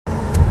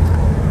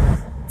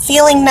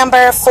Feeling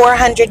number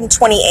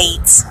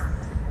 428.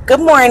 Good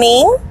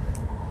morning.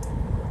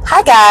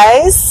 Hi,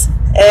 guys.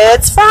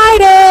 It's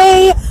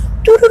Friday.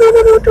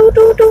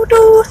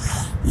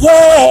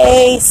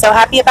 Yay. So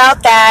happy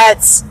about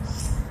that.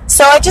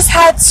 So I just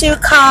had to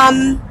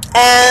come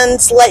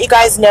and let you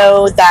guys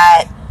know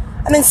that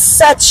I'm in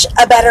such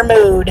a better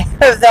mood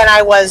than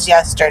I was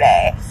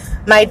yesterday.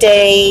 My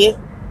day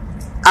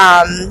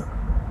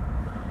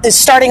is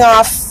starting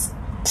off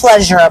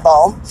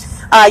pleasurable.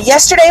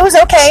 Yesterday was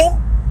okay.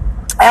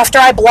 After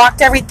I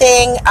blocked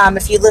everything,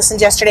 if you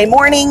listened yesterday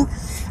morning,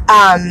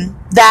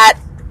 that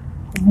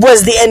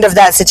was the end of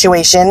that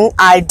situation.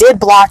 I did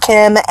block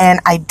him, and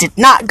I did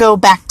not go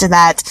back to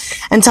that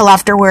until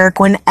after work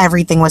when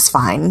everything was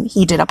fine.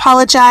 He did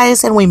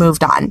apologize, and we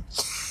moved on.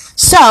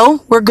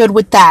 So, we're good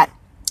with that.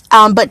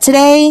 But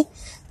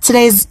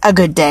today's a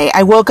good day.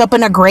 I woke up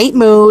in a great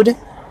mood.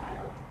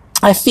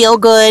 I feel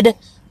good.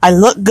 I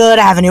look good.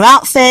 I have a new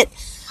outfit.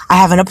 I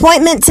have an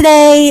appointment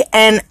today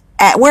and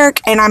at work,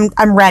 and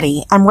I'm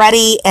ready. I'm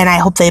ready, and I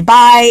hope they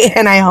buy,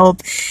 and I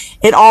hope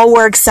it all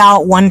works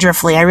out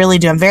wonderfully. I really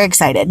do. I'm very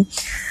excited.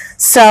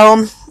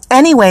 So,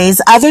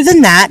 anyways, other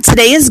than that,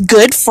 today is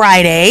Good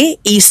Friday.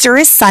 Easter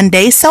is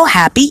Sunday, so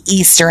happy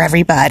Easter,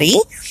 everybody.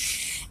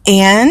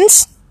 And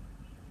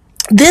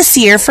this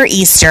year for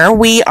Easter,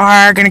 we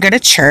are going to go to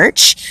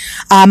church.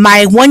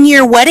 My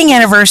 1-year wedding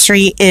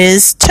anniversary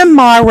is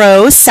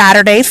tomorrow,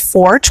 Saturday,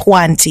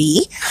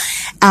 4/20.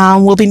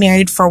 We'll be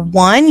married for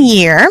 1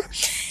 year.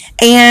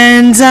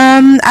 And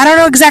I don't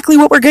know exactly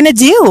what we're going to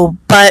do,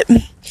 but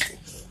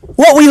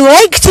what we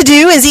like to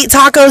do is eat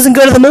tacos and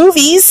go to the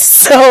movies.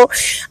 So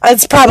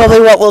that's probably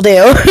what we'll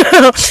do.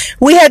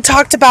 We had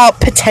talked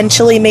about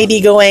potentially maybe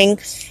going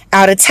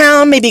out of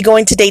town, maybe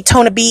going to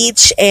Daytona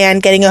Beach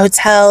and getting a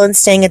hotel and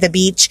staying at the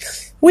beach.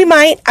 We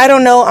might. I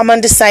don't know. I'm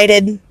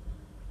undecided.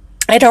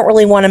 I don't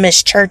really want to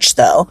miss church,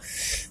 though.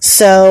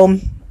 So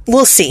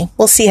we'll see.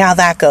 We'll see how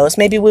that goes.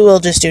 Maybe we will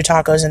just do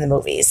tacos in the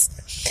movies.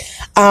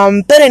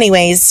 But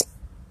anyways,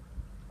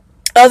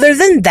 other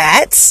than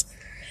that,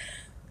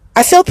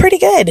 I feel pretty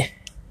good.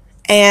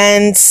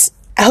 And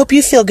I hope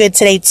you feel good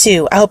today,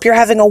 too. I hope you're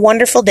having a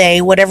wonderful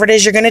day, whatever it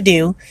is you're going to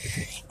do.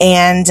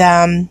 And,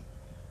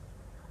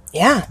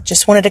 yeah,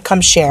 just wanted to come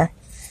share.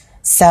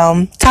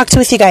 So, talk to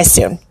with you guys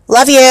soon.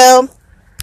 Love you.